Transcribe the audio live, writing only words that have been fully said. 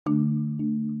It's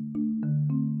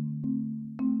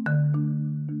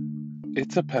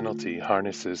a Penalty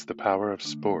harnesses the power of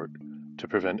sport to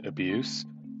prevent abuse,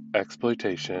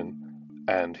 exploitation,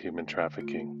 and human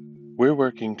trafficking. We're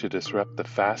working to disrupt the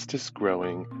fastest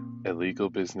growing illegal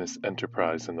business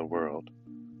enterprise in the world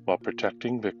while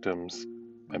protecting victims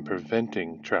and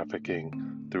preventing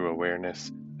trafficking through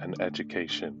awareness and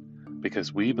education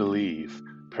because we believe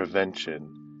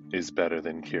prevention is better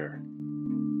than cure.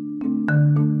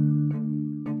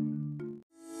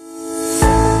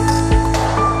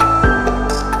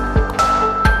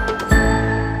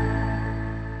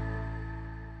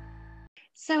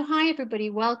 So, hi everybody,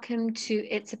 welcome to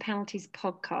It's a Penalties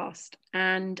podcast.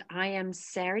 And I am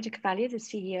Sarah De Cavalier, the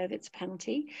CEO of It's a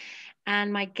Penalty.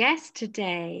 And my guest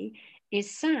today is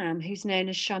Sam, who's known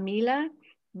as Sharmila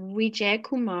Vijay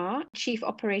Kumar, Chief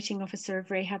Operating Officer of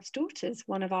Rehab's Daughters,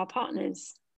 one of our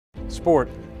partners. Sport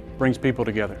brings people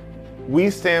together. We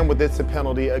stand with It's a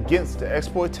Penalty against the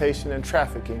exploitation and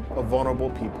trafficking of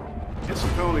vulnerable people. It's a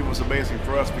Penalty was amazing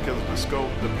for us because of the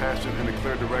scope, the passion, and the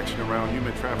clear direction around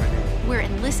human trafficking. We're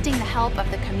enlisting the help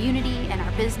of the community and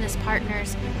our business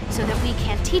partners so that we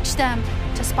can teach them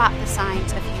to spot the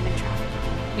signs of human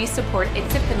trafficking. We support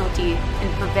It's a Penalty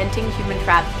in preventing human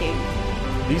trafficking.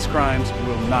 These crimes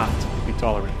will not be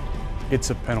tolerated. It's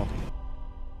a penalty.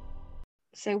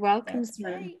 So welcome, That's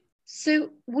Sam. right. So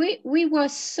we were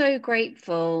so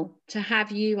grateful to have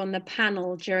you on the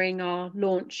panel during our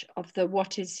launch of the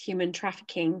What is Human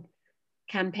Trafficking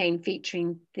campaign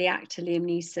featuring the actor Liam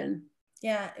Neeson.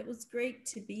 Yeah, it was great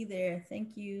to be there.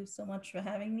 Thank you so much for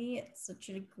having me. It's such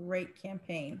a great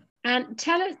campaign. And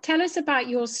tell us about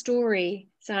your story,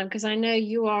 Sam, because I know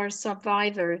you are a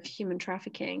survivor of human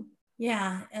trafficking.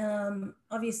 Yeah,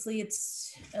 obviously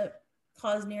it's a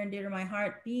cause near and dear to my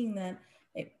heart, being that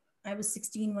I was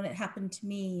 16 when it happened to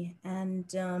me.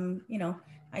 And,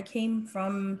 I came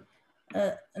from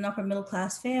an upper middle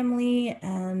class family,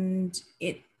 and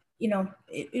it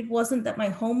wasn't that my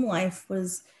home life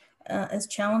was as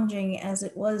challenging as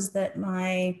it was that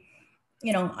I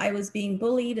was being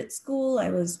bullied at school.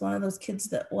 I was one of those kids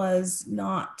that was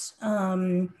not,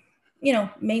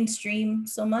 mainstream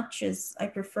so much, as I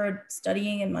preferred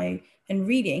studying and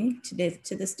reading to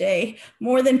this day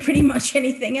more than pretty much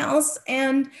anything else.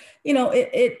 And,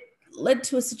 it led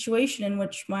to a situation in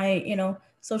which my,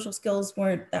 social skills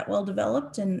weren't that well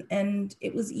developed, and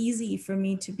it was easy for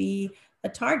me to be a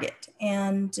target.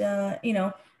 And,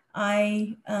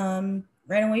 I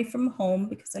ran away from home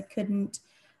because I couldn't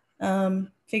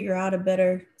figure out a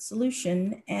better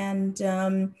solution. And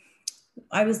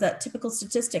I was that typical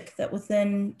statistic that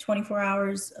within 24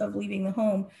 hours of leaving the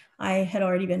home, I had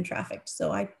already been trafficked.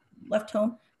 So I left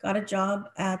home, got a job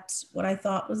at what I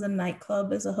thought was a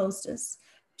nightclub as a hostess.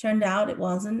 Turned out it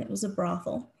wasn't, it was a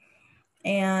brothel.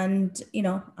 And,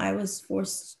 I was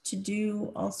forced to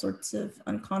do all sorts of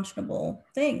unconscionable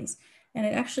things. And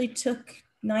it actually took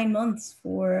 9 months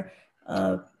for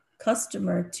a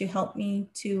customer to help me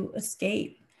to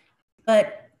escape.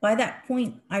 But by that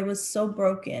point, I was so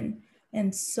broken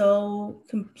and so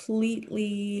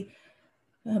completely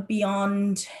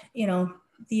beyond,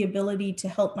 the ability to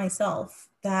help myself,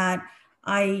 that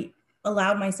I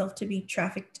allowed myself to be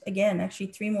trafficked again, actually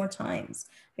 3 more times,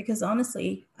 because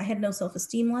honestly, I had no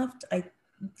self-esteem left. I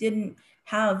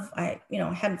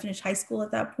hadn't finished high school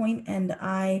at that point, and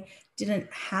I didn't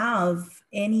have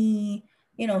any,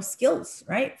 skills,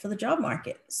 right, for the job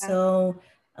market. So,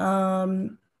 I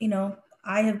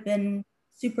have been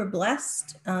super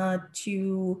blessed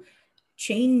to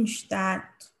change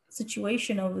that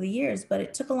situation over the years, but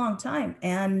it took a long time.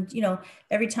 And,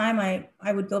 every time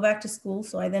I would go back to school.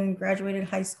 So I then graduated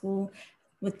high school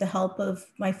with the help of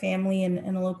my family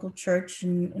and a local church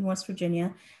in West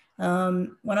Virginia.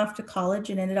 Went off to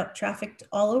college and ended up trafficked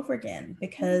all over again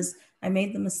because I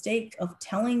made the mistake of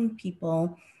telling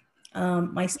people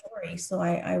my story. So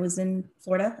I was in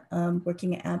Florida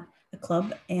working at a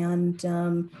club, and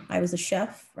I was a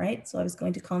chef, right? So I was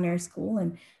going to culinary school,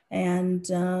 and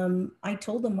I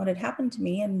told them what had happened to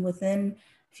me. And within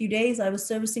a few days, I was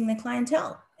servicing the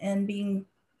clientele and being,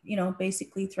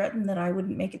 basically threatened that I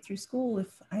wouldn't make it through school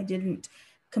if I didn't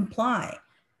comply.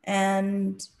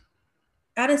 And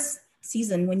at a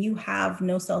season when you have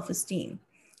no self-esteem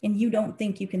and you don't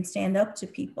think you can stand up to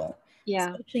people,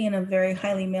 especially in a very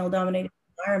highly male-dominated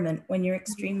environment, when you're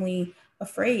extremely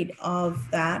afraid of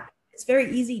that, it's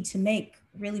very easy to make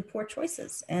really poor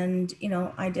choices. And,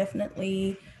 I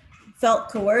definitely felt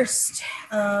coerced.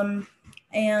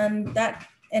 And that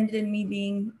ended in me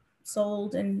being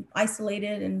sold and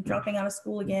isolated and dropping out of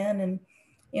school again, and,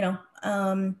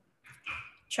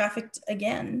 trafficked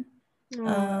again.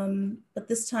 But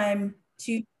this time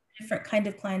to different kind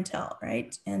of clientele,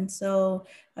 right? And so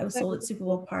I was sold at Super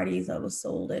Bowl parties, I was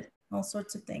sold at all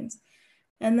sorts of things.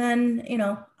 And then,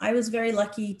 I was very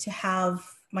lucky to have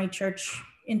my church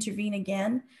intervene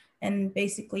again and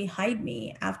basically hide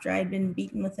me after I'd been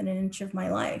beaten within an inch of my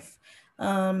life.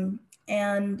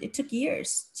 And it took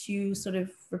years to sort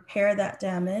of repair that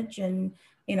damage. And,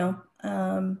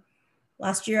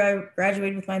 last year I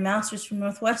graduated with my master's from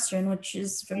Northwestern, which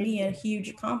is for me a huge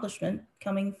accomplishment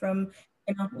coming from,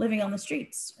 living on the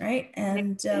streets, right?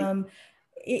 And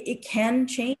it can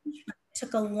change, but it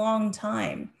took a long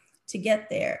time to get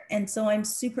there. And so I'm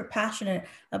super passionate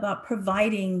about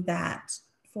providing that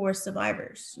for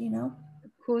survivors,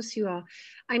 Of course you are.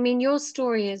 I mean, your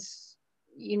story is,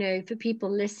 for people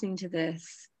listening to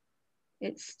this,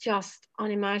 it's just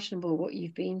unimaginable what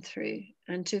you've been through,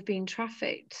 and to have been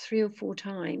trafficked 3 or 4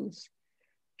 times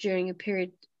during a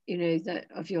period,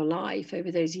 of your life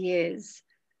over those years.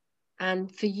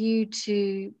 And for you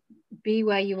to be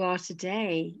where you are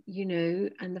today,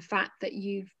 and the fact that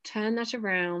you've turned that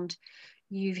around,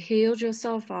 you've healed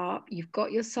yourself up, you've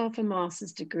got yourself a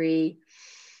master's degree,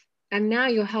 and now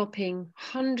you're helping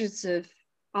hundreds of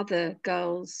other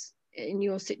girls in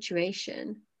your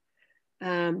situation,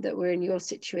 that were in your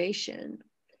situation,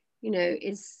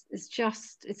 is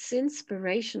just, it's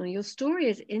inspirational. Your story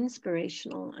is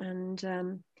inspirational. And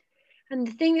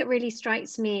the thing that really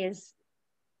strikes me is,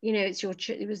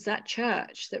 it was that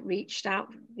church that reached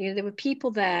out. There were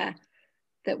people there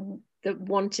that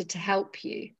wanted to help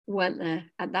you, weren't there,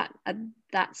 at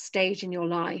that stage in your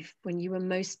life when you were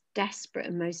most desperate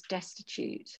and most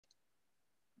destitute?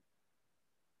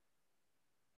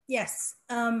 Yes.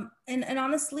 And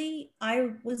honestly,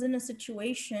 I was in a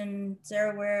situation,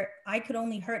 Sarah, where I could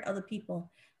only hurt other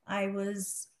people. I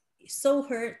was so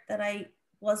hurt that I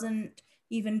wasn't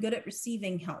even good at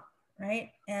receiving help,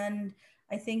 right? And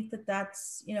I think that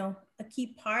that's, a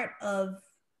key part of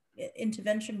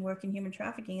intervention work in human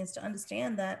trafficking, is to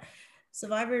understand that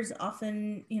survivors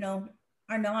often,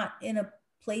 are not in a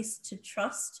place to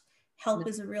trust help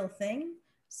is a real thing.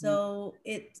 So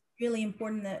it's really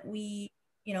important that we,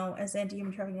 as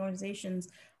anti-human trafficking organizations,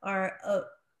 are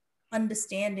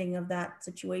understanding of that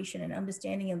situation and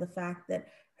understanding of the fact that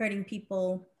hurting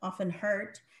people often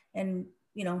hurt, and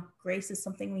grace is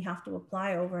something we have to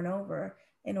apply over and over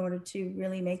in order to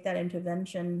really make that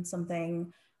intervention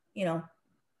something,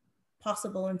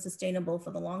 possible and sustainable for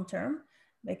the long term,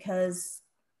 because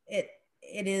it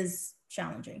is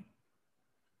challenging.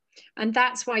 And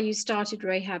that's why you started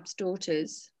Rahab's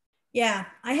Daughters. Yeah,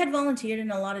 I had volunteered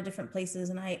in a lot of different places,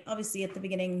 and I obviously at the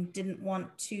beginning didn't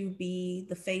want to be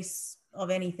the face of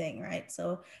anything, right?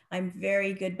 So I'm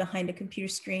very good behind a computer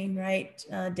screen, right?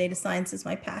 Data science is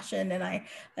my passion, and I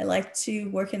like to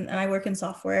work in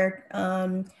software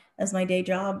as my day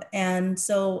job. And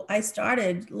so I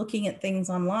started looking at things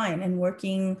online and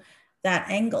working that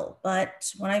angle.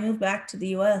 But when I moved back to the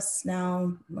US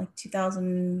now, like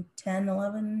 2010,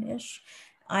 11-ish,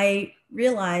 I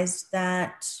realized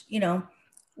that,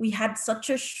 we had such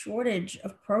a shortage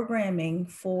of programming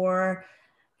for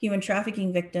human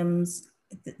trafficking victims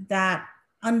that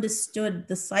understood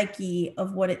the psyche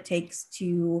of what it takes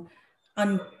to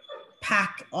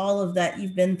unpack all of that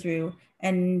you've been through,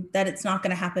 and that it's not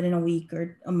going to happen in a week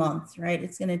or a month, right?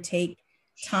 It's going to take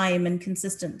time and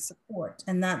consistent support.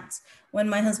 And that's when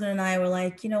my husband and I were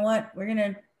like, you know what, we're going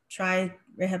to try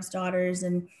Rahab's Daughters.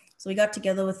 And so we got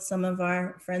together with some of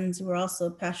our friends who were also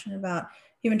passionate about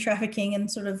human trafficking and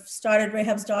sort of started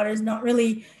Rahab's Daughters, not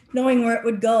really knowing where it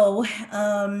would go.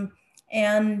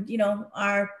 And,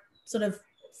 our sort of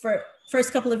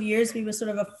first couple of years, we were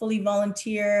sort of a fully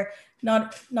volunteer,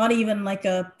 not even like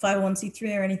a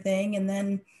 501c3 or anything. And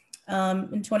then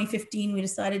in 2015, we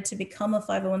decided to become a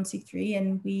 501c3,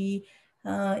 and we,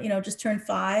 just turned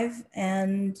 5,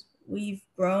 and we've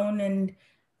grown. And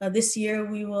this year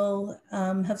we will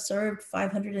have served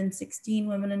 516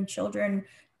 women and children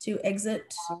to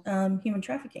exit human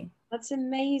trafficking. That's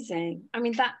amazing. I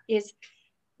mean, that is,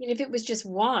 if it was just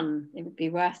one, it would be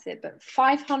worth it. But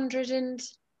 500 and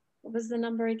what was the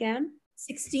number again?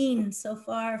 16 so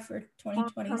far for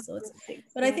 2020. So it's,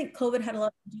 but I think COVID had a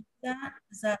lot to do with that,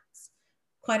 because that's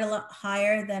quite a lot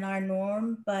higher than our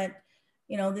norm. But,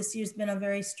 this year's been a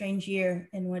very strange year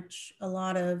in which a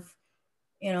lot of,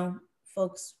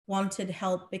 folks wanted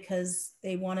help because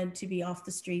they wanted to be off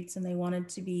the streets and they wanted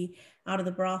to be out of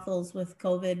the brothels, with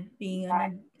COVID being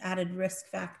an added risk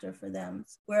factor for them.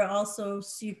 We're also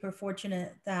super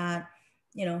fortunate that,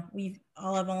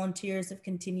 all our volunteers have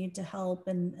continued to help,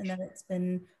 and that it's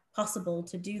been possible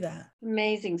to do that.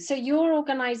 Amazing. So your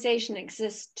organization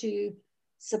exists to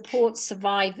support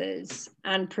survivors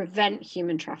and prevent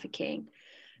human trafficking.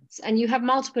 And you have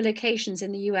multiple locations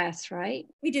in the US, right?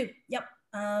 We do, yep.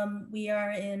 We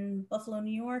are in Buffalo,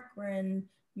 New York. We're in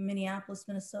Minneapolis,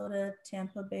 Minnesota,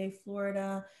 Tampa Bay,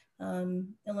 Florida,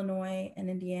 Illinois, and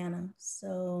Indiana.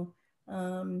 So,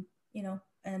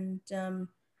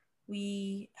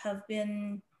 we've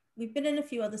been in a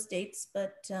few other states,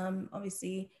 but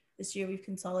obviously this year we've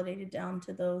consolidated down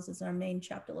to those as our main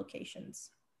chapter locations.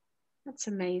 That's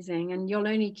amazing. And you'll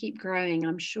only keep growing,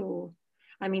 I'm sure.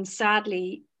 I mean,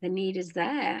 sadly, the need is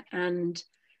there. And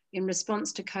in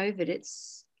response to COVID,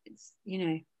 it's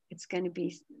going to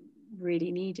be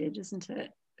really needed, isn't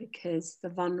it? Because the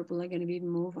vulnerable are going to be even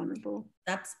more vulnerable.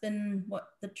 That's been what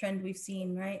the trend we've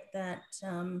seen, right? That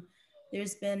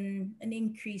there's been an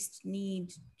increased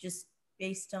need just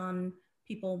based on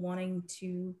people wanting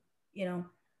to,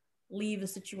 leave a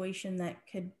situation that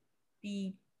could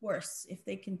be worse if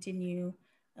they continue.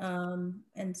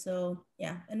 And so,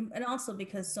 yeah, and also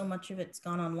because so much of it's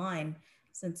gone online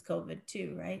since COVID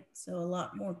too, right? So a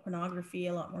lot more pornography,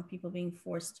 a lot more people being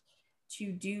forced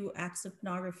to do acts of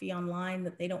pornography online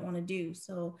that they don't want to do.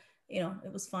 So,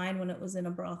 it was fine when it was in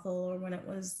a brothel or when it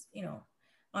was,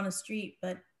 on a street,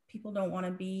 but people don't want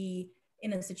to be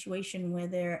in a situation where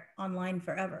they're online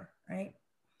forever, right?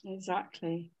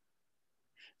 Exactly.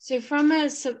 So from a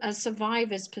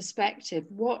survivor's perspective,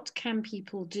 what can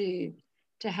people do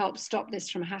to help stop this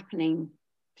from happening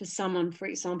to someone, for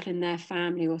example, in their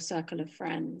family or circle of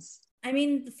friends? I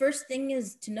mean, the first thing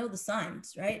is to know the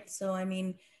signs, right? So, I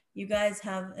mean, you guys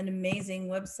have an amazing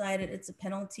website at It's a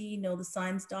Penalty,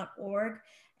 knowthesigns.org.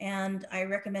 And I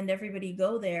recommend everybody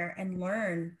go there and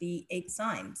learn the 8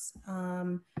 signs.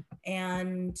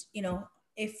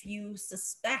 If you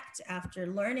suspect after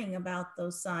learning about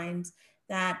those signs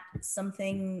that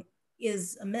something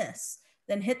is amiss,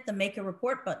 then hit the make a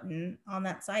report button on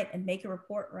that site and make a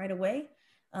report right away.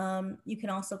 You can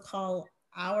also call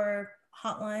our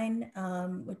hotline,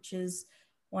 which is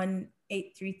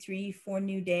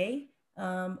 1-833-4-NEW-DAY,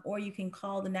 or you can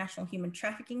call the National Human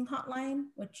Trafficking Hotline,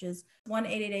 which is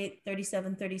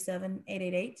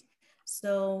 1-888-3737-888.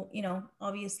 So,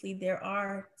 obviously there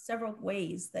are several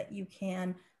ways that you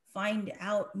can find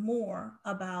out more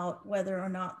about whether or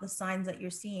not the signs that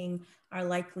you're seeing are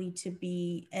likely to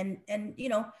be, and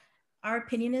our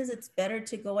opinion is it's better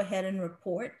to go ahead and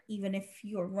report, even if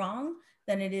you're wrong,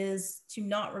 than it is to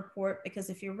not report, because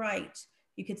if you're right,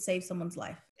 you could save someone's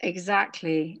life.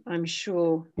 Exactly, I'm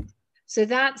sure. So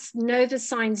that's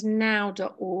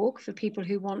knowthesignsnow.org for people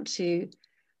who want to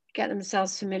get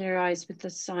themselves familiarized with the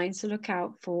signs to look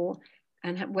out for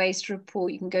and have ways to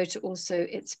report. You can go to also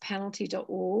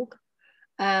itsapenalty.org.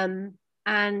 And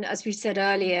as we said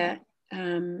earlier,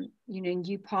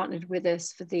 you partnered with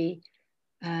us for the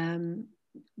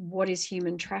What is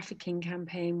Human Trafficking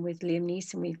campaign with Liam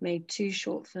Neeson. We've made 2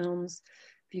 short films.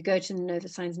 If you go to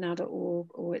knowthesignsnow.org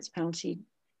or It's Penalty,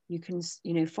 you can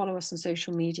follow us on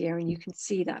social media and you can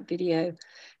see that video.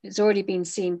 It's already been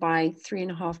seen by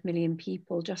 3.5 million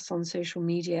people just on social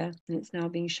media, and it's now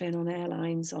being shown on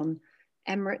airlines, on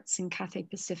Emirates and Cathay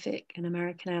Pacific and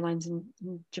American Airlines and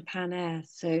Japan Air.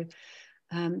 So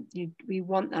we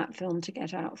want that film to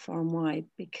get out far and wide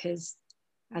because,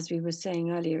 as we were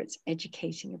saying earlier, it's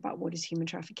educating about what is human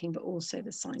trafficking, but also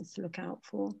the signs to look out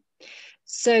for.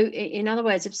 So in other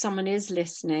words, if someone is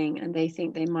listening and they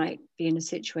think they might be in a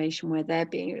situation where they're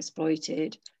being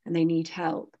exploited and they need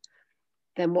help,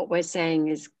 then what we're saying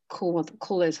is call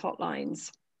those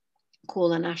hotlines, call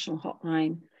the national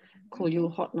hotline, call your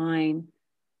hotline,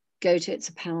 go to It's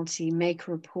a Penalty, make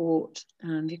a report.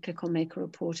 If you click on make a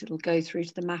report, it'll go through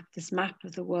to this map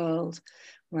of the world.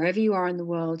 Wherever you are in the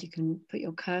world, you can put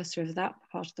your cursor over that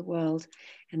part of the world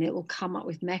and it will come up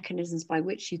with mechanisms by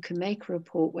which you can make a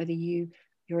report, whether you're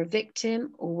a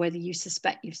victim or whether you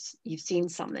suspect you've seen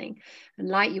something. And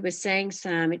like you were saying,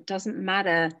 Sam, it doesn't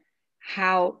matter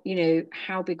how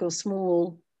big or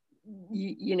small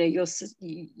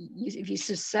if you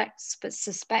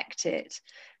suspect it,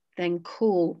 then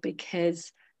call,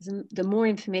 because the more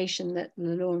information that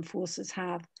the law enforcers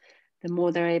have, the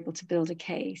more they're able to build a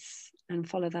case and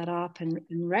follow that up and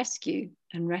rescue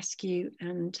and rescue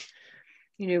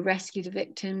the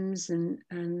victims and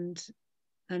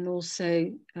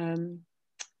also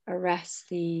arrest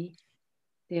the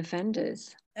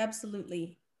offenders.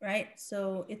 Absolutely. Right.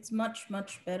 So it's much,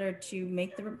 much better to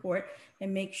make the report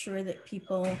and make sure that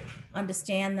people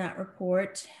understand that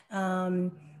report.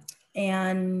 And,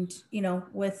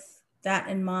 with that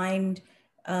in mind,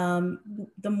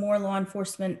 the more law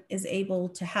enforcement is able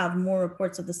to have more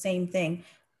reports of the same thing,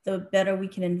 the better we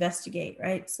can investigate,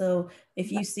 right? So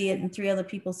if you see it and 3 other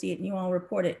people see it and you all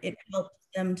report it, it helps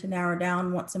them to narrow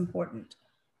down what's important.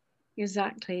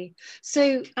 Exactly.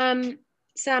 So,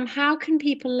 Sam, how can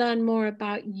people learn more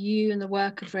about you and the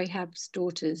work of Rahab's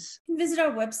Daughters? Visit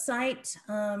our website,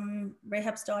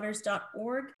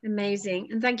 rahabsdaughters.org. Amazing.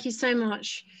 And thank you so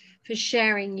much for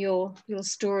sharing your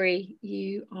story.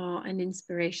 You are an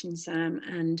inspiration, Sam,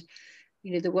 and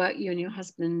the work you and your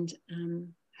husband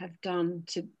have done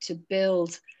to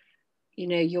build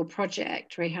your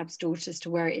project, Rahab's Daughters, to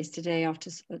where it is today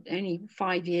after only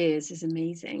 5 years is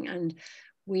amazing. And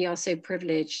we are so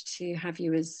privileged to have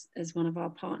you as one of our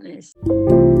partners.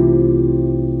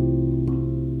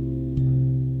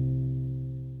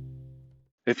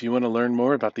 If you want to learn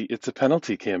more about the It's a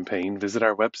Penalty campaign, visit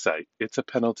our website,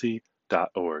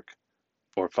 itsapenalty.org,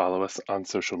 or follow us on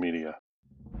social media.